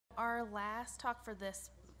our last talk for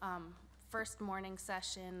this first morning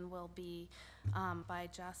session will be by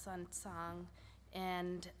Jia-sun Tsang,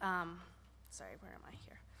 and sorry, where am I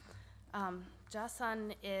here?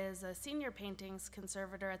 Jia-sun is a senior paintings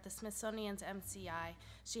conservator at the Smithsonian's MCI.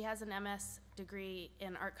 She has an MS degree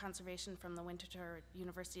in art conservation from the Winterthur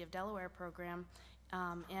University of Delaware program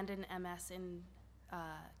and an MS in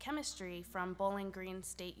chemistry from Bowling Green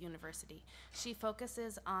State University. She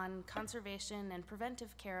focuses on conservation and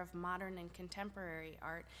preventive care of modern and contemporary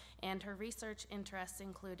art, and her research interests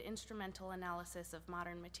include instrumental analysis of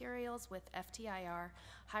modern materials with FTIR,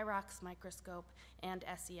 Hyrox microscope, and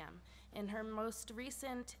SEM. In her most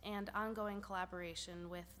recent and ongoing collaboration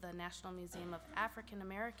with the National Museum of African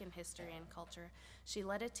American History and Culture, she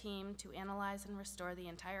led a team to analyze and restore the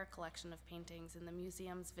entire collection of paintings in the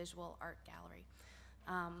museum's visual art gallery.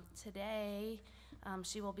 Today,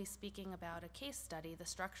 she will be speaking about a case study, the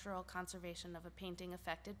structural conservation of a painting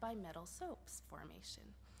affected by metal soaps formation.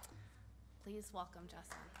 Please welcome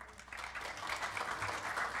Jia-sun.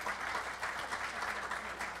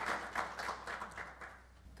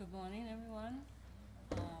 Good morning, everyone.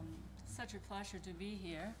 Such a pleasure to be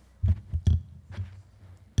here.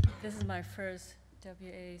 This is my first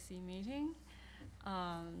WAAC meeting.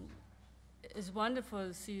 It's wonderful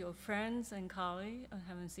to see your friends and colleagues I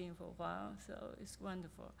haven't seen for a while, so it's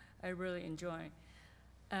wonderful. I really enjoy.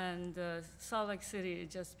 And Salt Lake City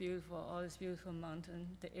is just beautiful, all this beautiful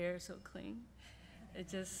mountain, the air is so clean. It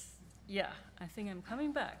just, yeah, I think I'm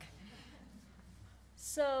coming back.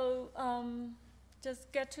 So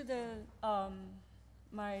just get to the,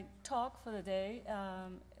 my talk for the day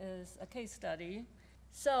is a case study.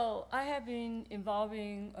 So I have been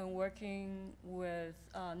involving and working with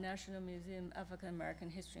National Museum African American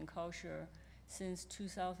History and Culture since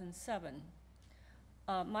 2007.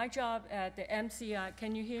 My job at the MCI,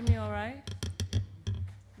 can you hear me all right?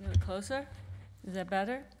 A little closer? Is that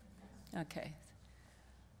better? Okay.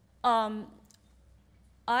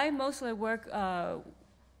 I mostly work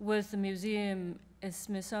with the museum at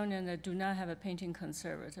Smithsonian that do not have a painting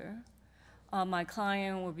conservator. My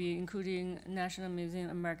client will be including National Museum,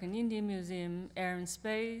 American Indian Museum, Air and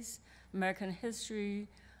Space, American History,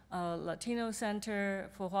 Latino Center.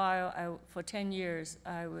 For a while, for 10 years,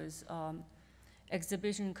 I was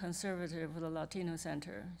exhibition conservator for the Latino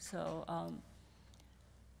Center. So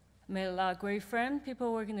made a lot of great friends,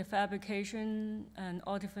 people working in fabrication and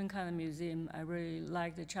all different kind of museum. I really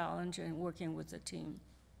like the challenge and working with the team.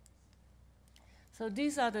 So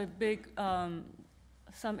these are the big,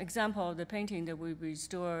 some example of the painting that we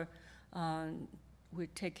restore, we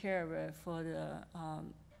take care of it for the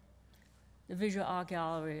Visual Art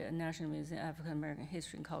Gallery at National Museum of African American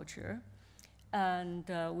History and Culture. And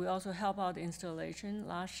we also help out the installation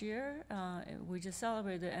last year. We just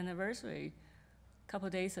celebrated the anniversary a couple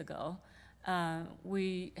days ago.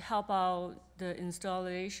 We help out the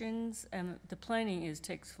installations, and the planning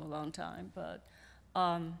takes for a long time, but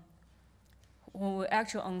when we're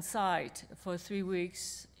actually on site for 3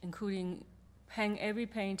 weeks, including hang every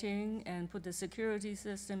painting and put the security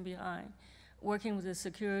system behind, working with the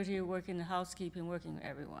security, working the housekeeping, working with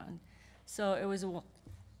everyone. So it was a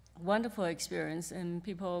wonderful experience, and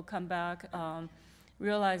people come back,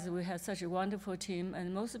 realize that we had such a wonderful team,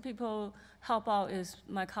 and most of the people help out is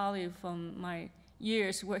my colleague from my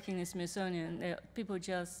years working in Smithsonian. People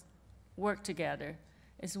just work together.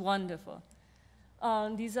 It's wonderful.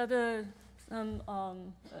 These are the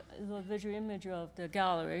visual image of the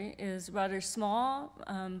gallery is rather small,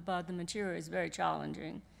 but the material is very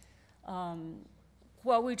challenging.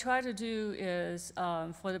 What we try to do is,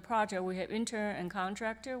 for the project, we have intern and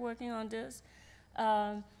contractor working on this.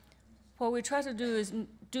 What we try to do is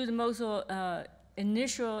do the most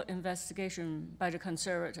initial investigation by the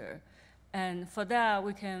conservator. And for that,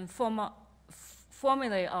 we can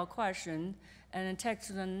formulate our question and then take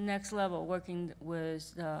to the next level working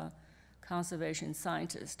with the conservation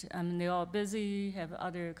scientists. I mean, they're all busy, have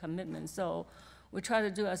other commitments, so we try to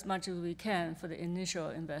do as much as we can for the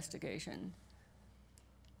initial investigation.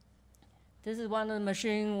 This is one of the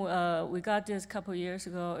machines, we got this a couple years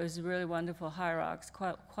ago. It's really wonderful, Hyrox.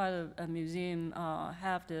 Quite a museum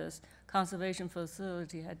have this, conservation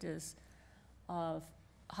facility had this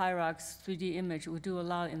Hyrox 3D image. We do a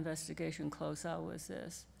lot of investigation close out with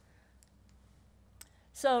this.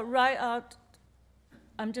 So right out,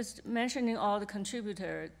 I'm just mentioning all the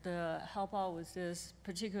contributors that help out with this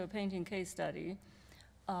particular painting case study.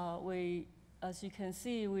 As you can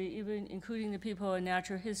see, we even including the people in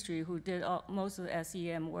natural history who did most of the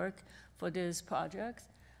SEM work for this project.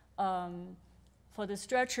 For the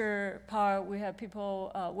stretcher part, we have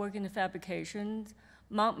people working in fabrication.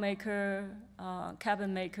 mount maker, cabinet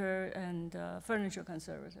maker, and furniture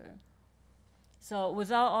conservator. So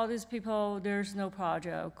without all these people, there's no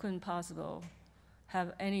project. Couldn't possible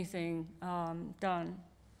have anything done.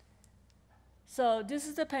 So this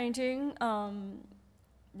is the painting,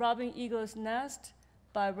 Robin Eagle's Nest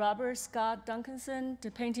by Robert Scott Duncanson.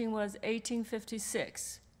 The painting was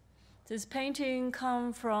 1856. This painting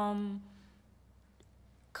come from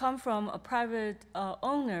a private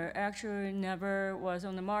owner, actually never was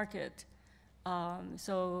on the market.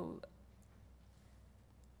 So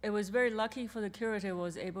it was very lucky for the curator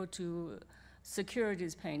was able to secure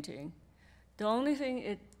this painting. The only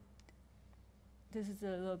thing this is a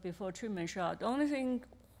little before treatment shot. The only thing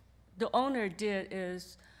the owner did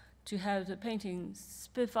is to have the painting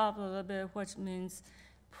spiff up a little bit, which means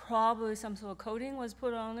probably some sort of coating was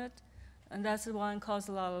put on it. And that's the one caused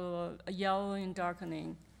a lot of yellowing and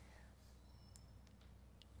darkening.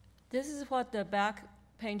 This is what the back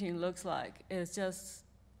painting looks like. It's just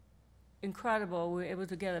incredible. We were able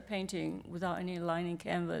to get a painting without any lining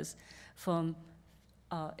canvas from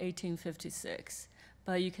 1856.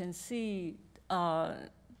 But you can see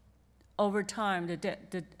over time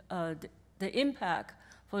the impact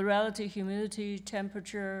for relative humidity,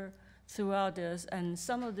 temperature throughout this, and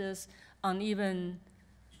some of this uneven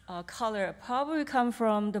color probably come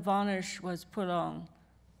from the varnish was put on.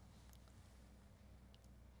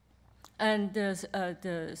 And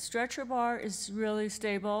the stretcher bar is really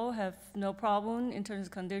stable, have no problem in terms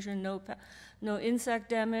of condition, no insect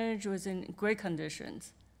damage, was in great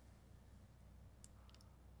conditions.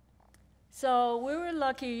 So we were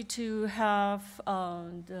lucky to have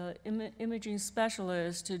the imaging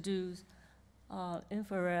specialist to do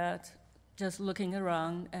infrared, just looking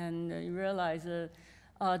around, and you realize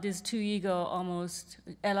this two ego almost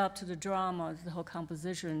add up to the drama, the whole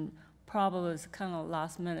composition probably was kind of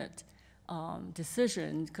last minute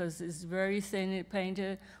decision, because it's very thinly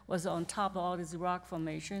painted, was on top of all these rock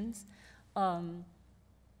formations.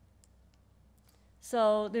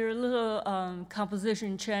 So there are little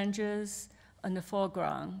composition changes in the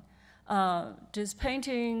foreground. This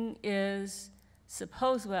painting is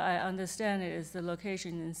supposedly, I understand it, is the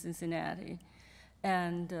location in Cincinnati.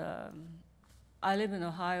 And I lived in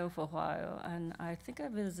Ohio for a while, and I think I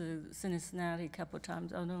visited Cincinnati a couple of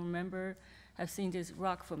times. I don't remember, I've seen these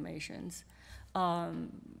rock formations.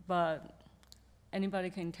 But anybody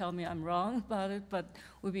can tell me I'm wrong about it, but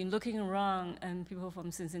we've been looking around, and people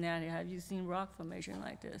from Cincinnati, have you seen rock formation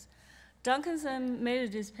like this? Duncanson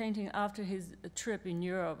made this painting after his trip in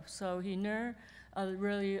Europe, so he knew a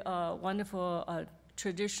really wonderful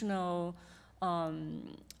traditional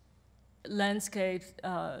landscape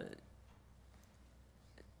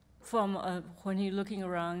from when he's looking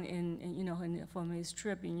around from his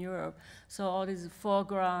trip in Europe. So all this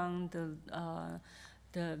foreground,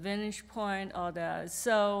 the vantage point, all that.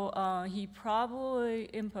 So he probably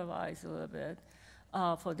improvised a little bit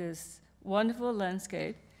for this wonderful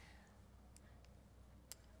landscape.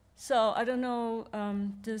 So I don't know,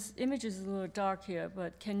 this image is a little dark here,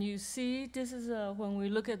 but can you see, this is when we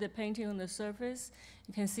look at the painting on the surface,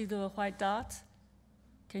 you can see the white dot.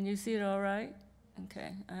 Can you see it all right?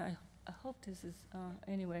 Okay, I hope this is,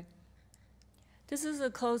 anyway. This is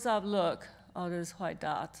a close-up look of this white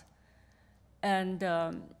dot. And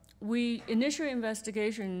initial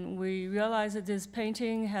investigation, we realized that this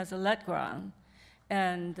painting has a lead ground.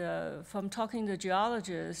 And from talking to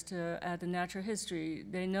geologists at the Natural History,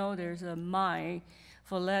 they know there's a mine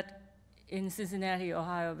for lead in Cincinnati,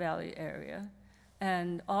 Ohio Valley area.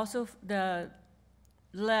 And also the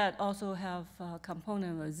lead also have a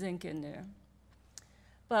component of zinc in there.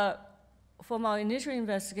 But from our initial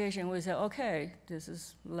investigation, we said, okay, this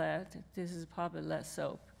is lead, this is probably lead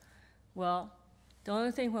soap. Well, the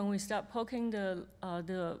only thing when we start poking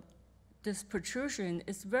this protrusion,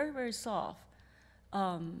 it's very, very soft.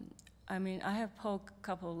 I mean, I have poked a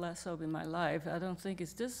couple of lead soap in my life. I don't think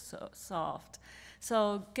it's this soft.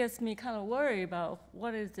 So it gets me kind of worried about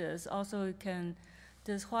what is this. Also,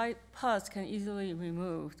 this white pus can easily be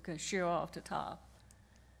removed, can shear off the top.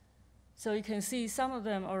 So you can see some of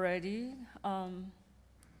them already.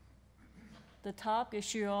 The top is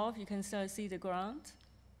shear off. You can start to see the ground.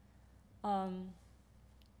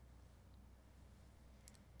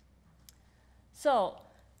 So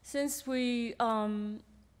since we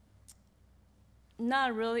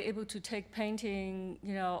not really able to take painting,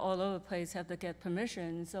 all over the place, have to get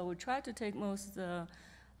permission, so we try to take most of the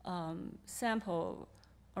sample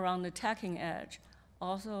around the tacking edge.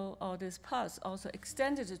 Also, all this pus also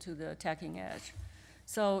extended to the tacking edge.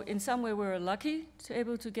 So in some way, we were lucky to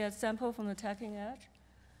able to get sample from the tacking edge.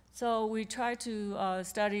 So we try to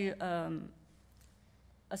study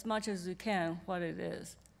as much as we can what it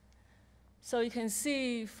is. So you can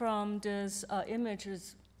see from this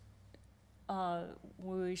images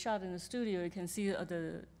we shot in the studio, you can see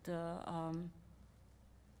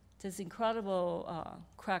this incredible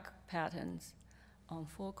crack patterns on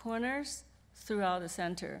 4 corners throughout the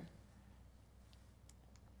center.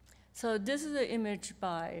 So this is an image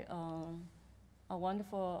by a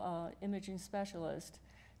wonderful imaging specialist.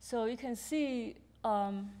 So you can see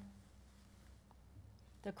the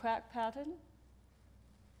crack pattern,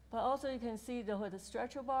 but also you can see where the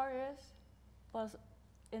stretcher bar is. But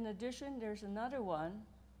in addition, there's another one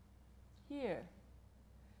here.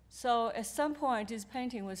 So at some point, this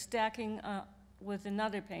painting was stacking with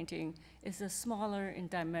another painting. It's smaller in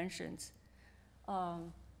dimensions.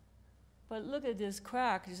 But look at this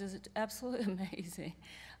crack, it's just absolutely amazing.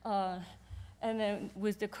 And then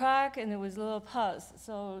with the crack and with little pus,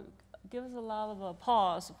 so give us a lot of a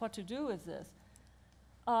pause what to do with this.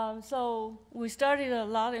 So we started a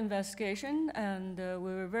lot of investigation, and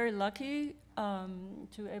we were very lucky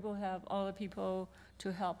to able to have all the people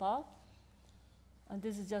to help out. And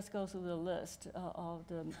this is just goes through the list of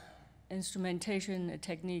the instrumentation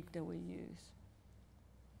technique that we use.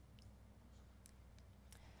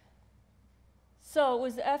 So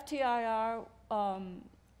with FTIR,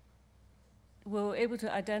 we were able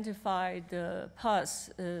to identify the pus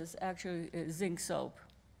is actually zinc soap.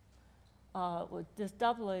 With this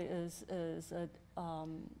doublet is a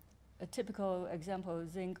typical example of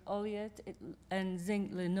zinc oleate and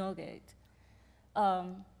zinc linoleate.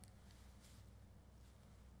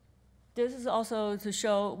 This is also to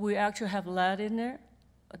show we actually have lead in there.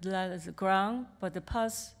 Lead is the ground, but the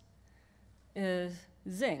pus is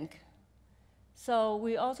zinc. So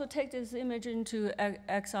we also take this image into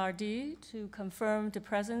XRD to confirm the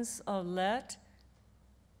presence of lead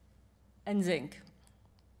and zinc.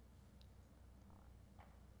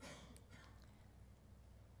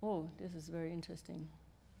 Oh, this is very interesting.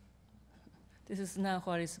 This is not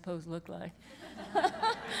what it's supposed to look like.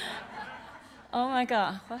 Oh my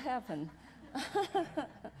God, what happened?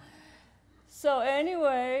 So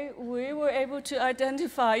anyway, we were able to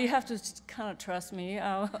identify, you have to kind of trust me.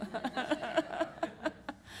 I was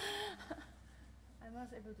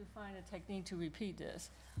able to find a technique to repeat this.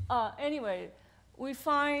 Anyway, we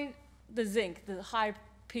find the zinc, the high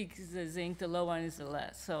peak is the zinc, the low one is the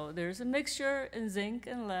lead. So there's a mixture in zinc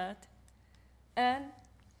and lead. And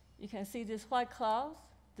you can see this white cloud.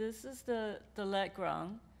 This is the lead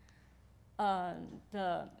ground.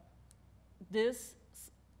 This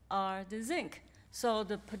are the zinc. So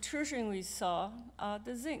the protrusion we saw are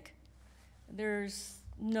the zinc. There's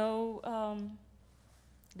no,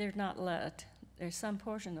 they're not lead. There's some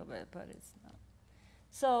portion of it, but it's not.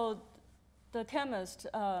 So the chemist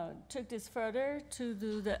took this further to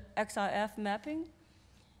do the XRF mapping.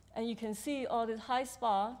 And you can see all this high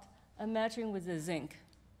spot and matching with the zinc.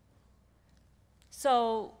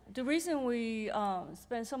 So the reason we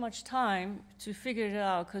spend so much time to figure it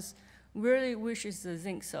out, because really wish it's the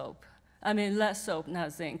zinc soap. I mean, lead soap,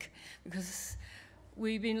 not zinc, because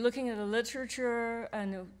we've been looking at the literature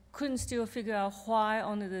and couldn't still figure out why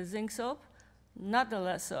only the zinc soap, not the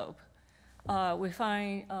lead soap. We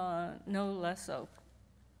find no lead soap.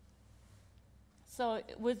 So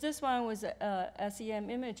with this one, with SEM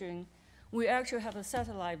imaging, we actually have a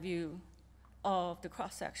satellite view of the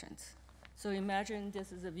cross sections. So imagine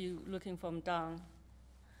this is a view looking from down.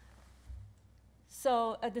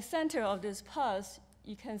 So at the center of this pus,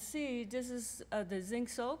 you can see this is the zinc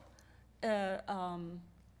soap. Not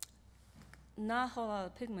a whole lot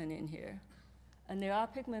of pigment in here. And there are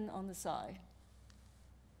pigment on the side.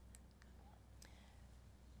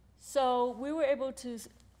 So we were able to,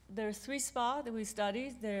 there's 3 spots that we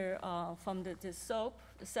studied. They're from the soap,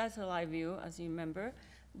 the satellite view, as you remember,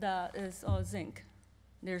 that is all zinc.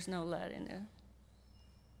 There's no lead in it.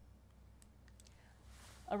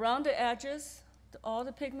 Around the edges, all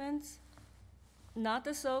the pigments, not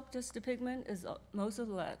the soap, just the pigment, is most of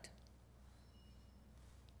the lead.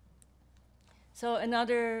 So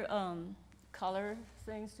another color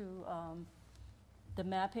things to the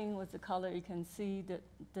mapping with the color, you can see that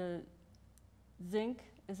the zinc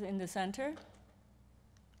is in the center,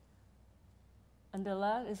 and the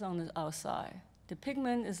lead is on the outside. The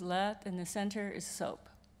pigment is lead, and the center is soap.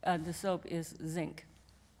 The soap is zinc.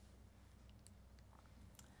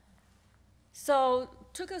 So it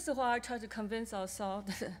took us a while to try to convince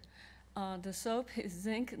ourselves that the soap is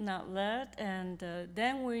zinc, not lead, and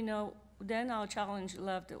then we know, then our challenge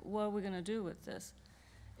left, what are we going to do with this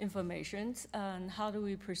information, and how do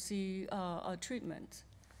we proceed our treatment?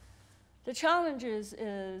 The challenge is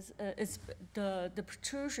the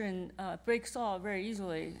protrusion breaks off very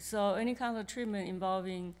easily. So any kind of treatment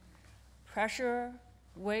involving pressure,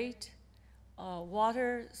 weight,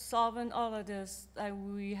 water, solvent, all of this,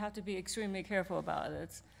 we have to be extremely careful about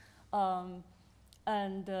it. And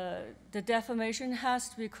the deformation has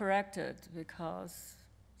to be corrected because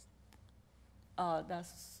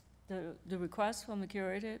that's the request from the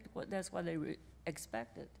curator, that's what they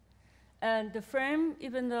expected. And the frame,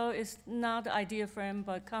 even though it's not the ideal frame,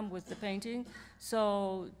 but come with the painting,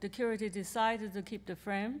 so the curator decided to keep the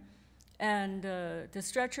frame. And the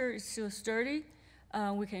stretcher is still sturdy.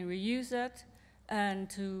 We can reuse it. And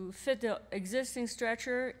to fit the existing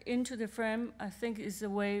stretcher into the frame, I think is the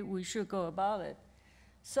way we should go about it.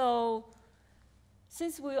 So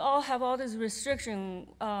since we all have all this restriction,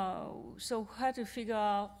 so we had to figure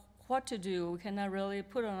out what to do. We cannot really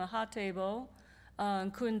put it on a hot table.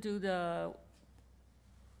 Couldn't do the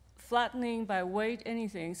flattening by weight,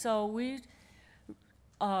 anything. So we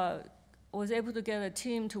was able to get a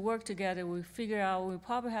team to work together. We figured out we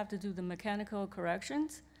probably have to do the mechanical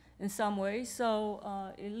corrections in some way.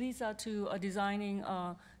 So it leads us to designing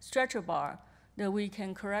a stretcher bar that we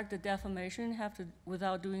can correct the deformation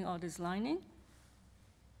without doing all this lining.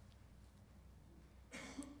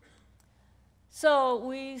 So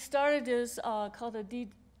we started this called the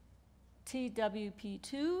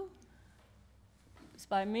TWP2. It's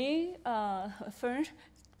by me,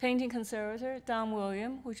 painting conservator, Don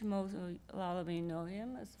William, which a lot of you know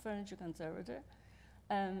him as furniture conservator,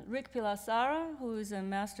 and Rick Pilasara, who is a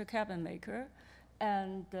master cabinet maker,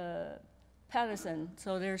 and Patterson.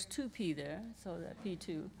 So there's 2P there, so that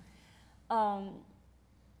P2.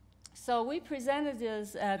 So we presented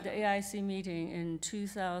this at the AIC meeting in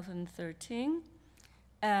 2013,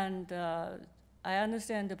 and I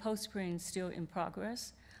understand the post-print is still in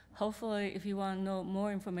progress. Hopefully, if you want to know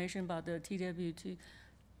more information about the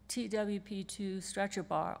TWP2 stretcher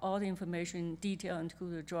bar, all the information, detail,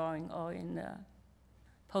 including the drawing, all in the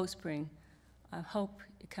post-print. I hope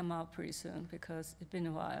it come out pretty soon because it's been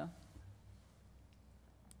a while.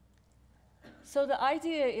 So the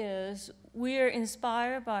idea is we are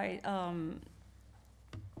inspired by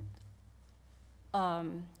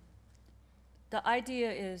the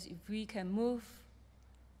idea is if we can move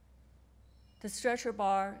the stretcher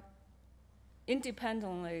bar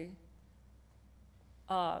independently,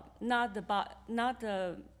 not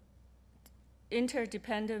the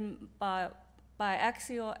interdependent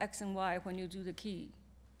biaxial X and Y when you do the key.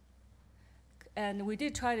 And we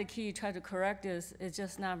did try to correct this. It's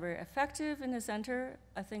just not very effective in the center.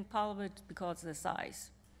 I think part of it because of the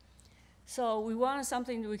size. So we wanted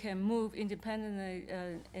something that we can move independently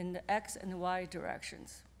in the X and the Y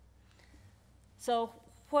directions. So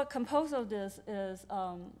what composed of this is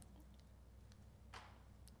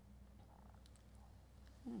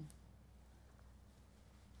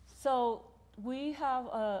so we have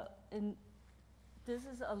this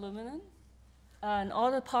is aluminum. And all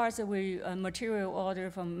the parts that we material order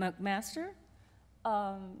from McMaster,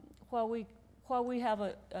 while we have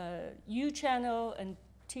a U channel and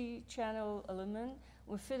T channel aluminum,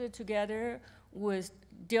 we fit it together with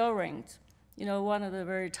Dell rings. You know, one of the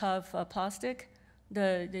very tough plastic.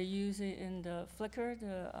 They use it in the flicker.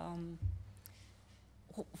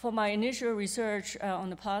 For my initial research on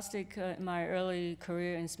the plastic in my early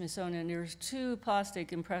career in Smithsonian, there's two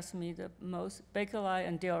plastic impressed me the most: Bakelite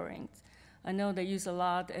and Dell rings. I know they use a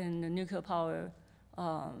lot in the nuclear power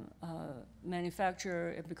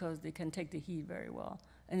manufacture because they can take the heat very well,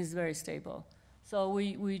 and it's very stable. So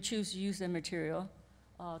we choose to use the material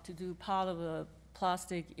to do part of the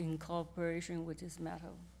plastic in cooperation with this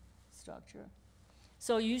metal structure.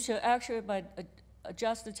 So you should actually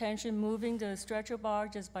adjust the tension, moving the stretcher bar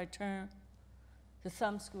just by turn the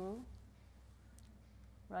thumb screw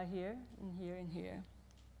right here, and here, and here.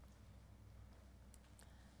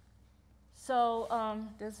 So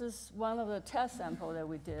this is one of the test samples that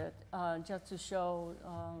we did just to show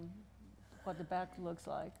what the back looks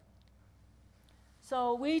like.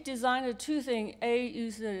 So we designed two things. A,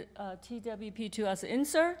 use the TWP2 as an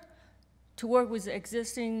insert to work with the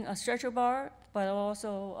existing stretcher bar, but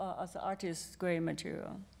also as an artist's grade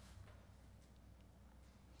material.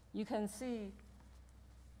 You can see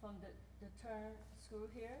from the turn screw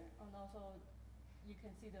here, and also you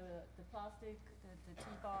can see the plastic, the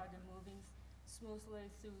T-bar, the moving smoothly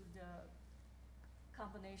through the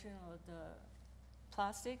combination of the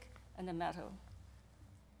plastic and the metal.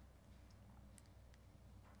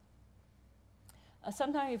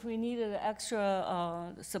 Sometimes if we needed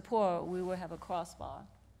extra support, we would have a crossbar.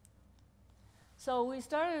 So we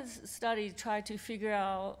started a study to try to figure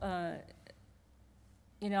out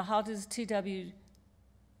how does TWP2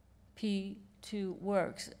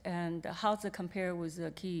 works and how does it compare with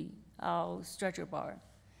the key, our stretcher bar.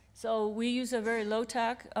 So we use a very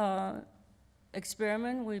low-tech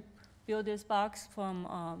experiment. We build this box from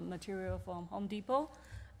material from Home Depot,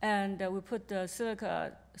 and we put the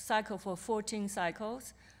silica cycle for 14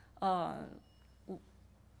 cycles,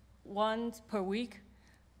 once per week,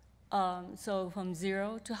 so from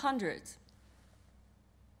 0 to hundreds.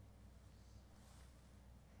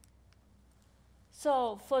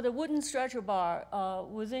 So for the wooden stretcher bar,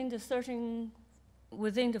 within the 14th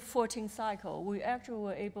cycle, we actually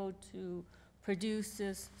were able to produce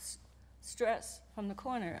this stress from the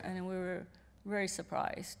corner, and we were very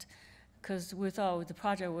surprised because we thought the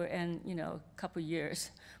project would end, a couple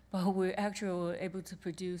years, but we actually were able to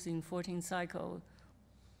produce in 14 cycle,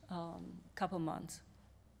 couple months.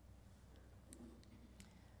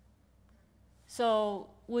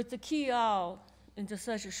 So with the key out in just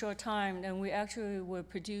such a short time, then we actually will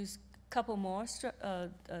produce a couple more.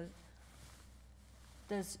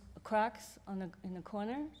 There's cracks in the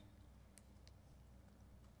corner.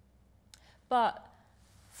 But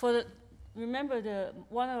remember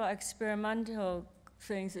one of our experimental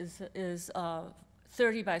things is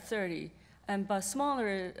 30 by 30, but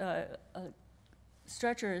smaller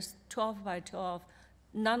stretchers, 12 by 12,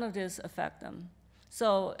 none of this affect them.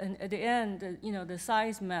 So at the end, the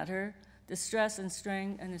size matter, the stress and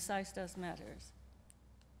strain, and the size does matters.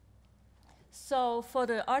 So for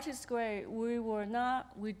the artist grade, we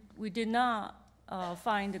did not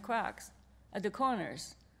find the cracks at the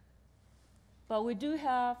corners, but we do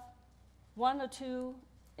have 1 or 2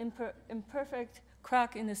 imperfect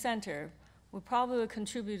crack in the center. Will probably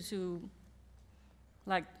contribute to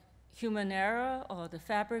like human error or the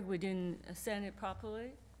fabric, we didn't sand it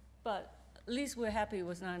properly, but at least we're happy it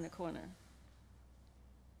was not in the corner.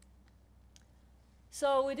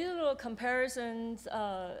 So we did a little comparisons.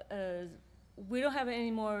 We don't have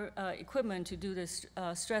any more equipment to do this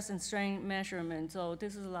stress and strain measurement, so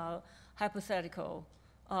this is a lot of hypothetical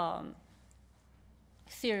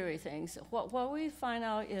theory things. What we find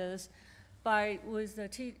out is with the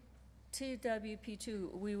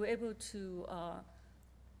TWP2, we were able to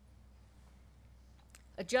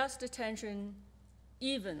adjust the tension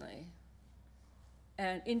evenly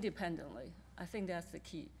and independently. I think that's the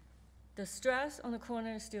key. The stress on the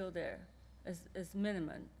corner is still there, is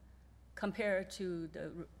minimum compared to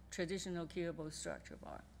the traditional keyable structure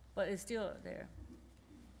bar, but it's still there.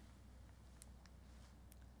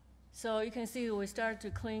 So you can see we start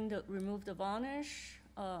to remove the varnish,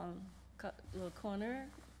 cut the corner,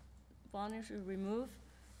 varnish is removed.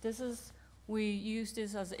 We use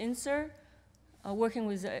this as an insert, working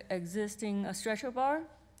with the existing stretcher bar.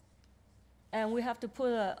 And we have to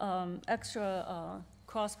put an extra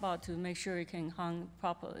crossbar to make sure it can hang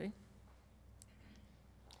properly.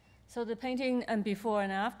 So the painting and before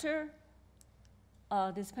and after,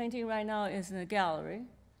 this painting right now is in the gallery.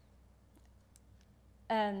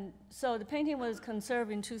 And so the painting was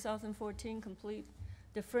conserved in 2014, complete.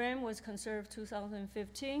 The frame was conserved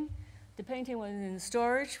 2015. The painting was in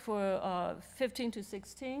storage for 15 to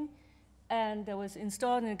 16, and it was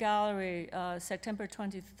installed in the gallery September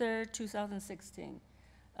 23rd, 2016.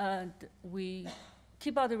 We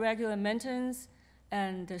keep out the regular maintenance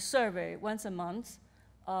and the survey once a month.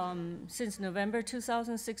 Since November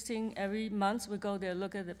 2016, every month we go there,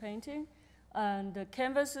 look at the painting. And the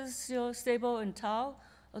canvas is still stable and tall.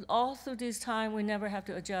 All through this time, we never have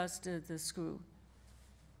to adjust the screw.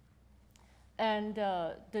 And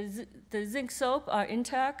the zinc soap are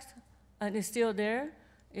intact and it's still there.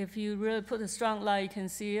 If you really put a strong light, you can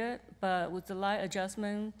see it. But with the light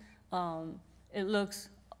adjustment, it looks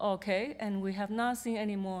okay. And we have not seen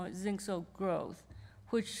any more zinc soap growth,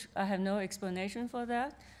 which I have no explanation for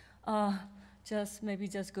that. Maybe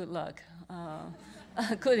just good luck.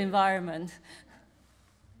 A good environment.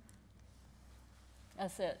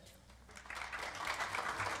 That's it.